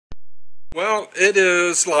Well, it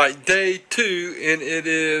is like day 2 and it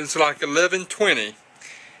is like 11:20,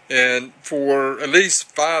 and for at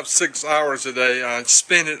least 5-6 hours a day I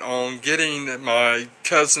spent it on getting my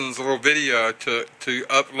cousin's little video to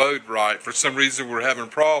upload right. For some reason we're having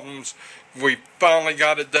problems. We finally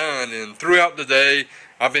got it done, and throughout the day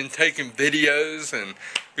I've been taking videos, and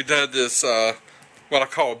we did this what I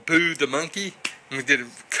call Boo the Monkey. And we did a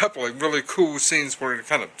couple of really cool scenes where it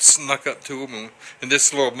kind of snuck up to him, and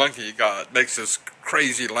this little monkey makes this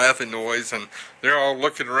crazy laughing noise, and they're all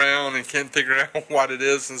looking around and can't figure out what it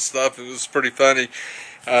is and stuff. It was pretty funny.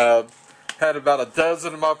 Had about a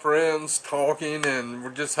dozen of my friends talking, and we're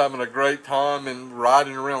just having a great time and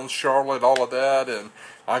riding around Charlotte, all of that. And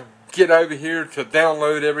I get over here to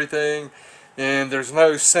download everything, and there's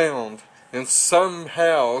no sound. And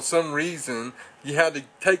somehow, some reason, you had to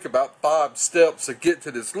take about 5 steps to get to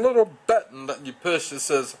this little button that you push that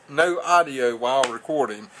says no audio while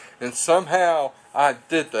recording. And somehow I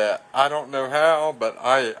did that. I don't know how, but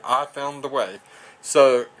I found the way.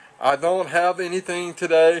 So I don't have anything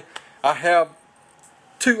today. I have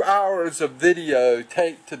 2 hours of video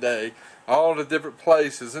taped today, all the different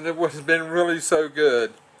places, and it has been really so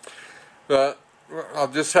good. But I'll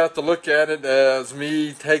just have to look at it as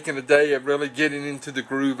me taking a day of really getting into the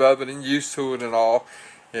groove of it and used to it and all.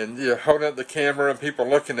 And you're holding up the camera and people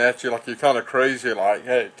looking at you like you're kind of crazy, like,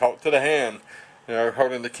 hey, talk to the hand, you know,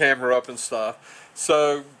 holding the camera up and stuff.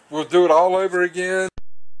 So we'll do it all over again.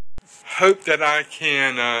 Hope that I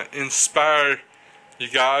can inspire you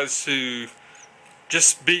guys to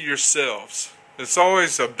just be yourselves. It's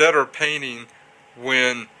always a better painting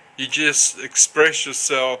when you just express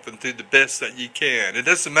yourself and do the best that you can. It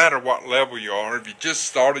doesn't matter what level you are. If you just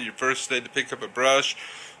started your first day to pick up a brush,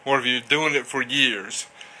 or if you're doing it for years.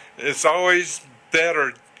 It's always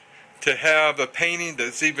better to have a painting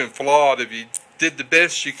that's even flawed. If you did the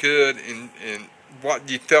best you could and what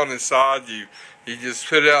you felt inside, you just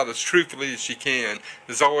put it out as truthfully as you can.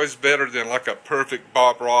 It's always better than like a perfect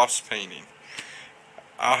Bob Ross painting.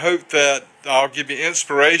 I hope that I'll give you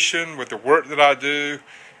inspiration with the work that I do.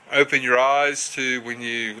 Open your eyes to when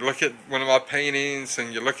you look at one of my paintings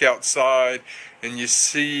and you look outside and you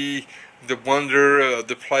see the wonder of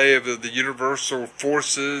the play of the universal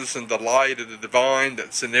forces and the light of the divine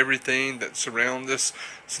that's in everything that surrounds us.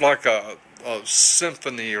 It's like a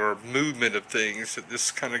symphony or movement of things that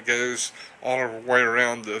this kind of goes all the way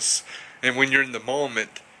around us. And when you're in the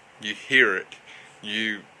moment, you hear it.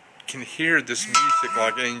 You can hear this music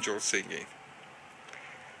like angels singing.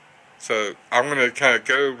 So I'm going to kind of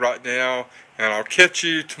go right now, and I'll catch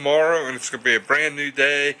you tomorrow, and it's going to be a brand new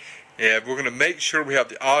day, and we're going to make sure we have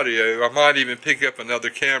the audio. I might even pick up another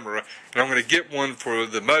camera, and I'm going to get one for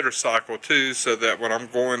the motorcycle too, so that when I'm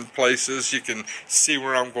going places you can see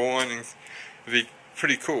where I'm going, and it'll be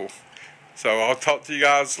pretty cool. So I'll talk to you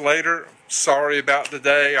guys later. Sorry about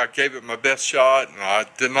today. I gave it my best shot, and I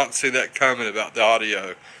did not see that coming about the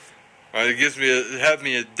audio. It had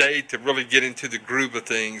me a day to really get into the groove of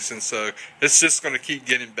things, and so it's just going to keep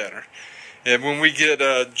getting better. And when we get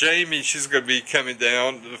Jamie, she's going to be coming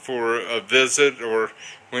down for a visit, or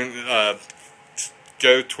when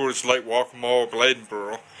go towards Lake Waccamaw,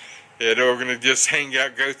 Bladenboro. And we're going to just hang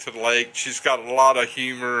out, go to the lake. She's got a lot of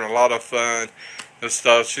humor, a lot of fun and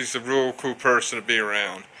stuff. She's a real cool person to be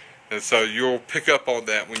around, and so you'll pick up on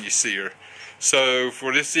that when you see her. So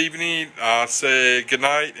for this evening, I'll say good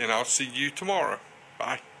night, and I'll see you tomorrow.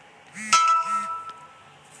 Bye.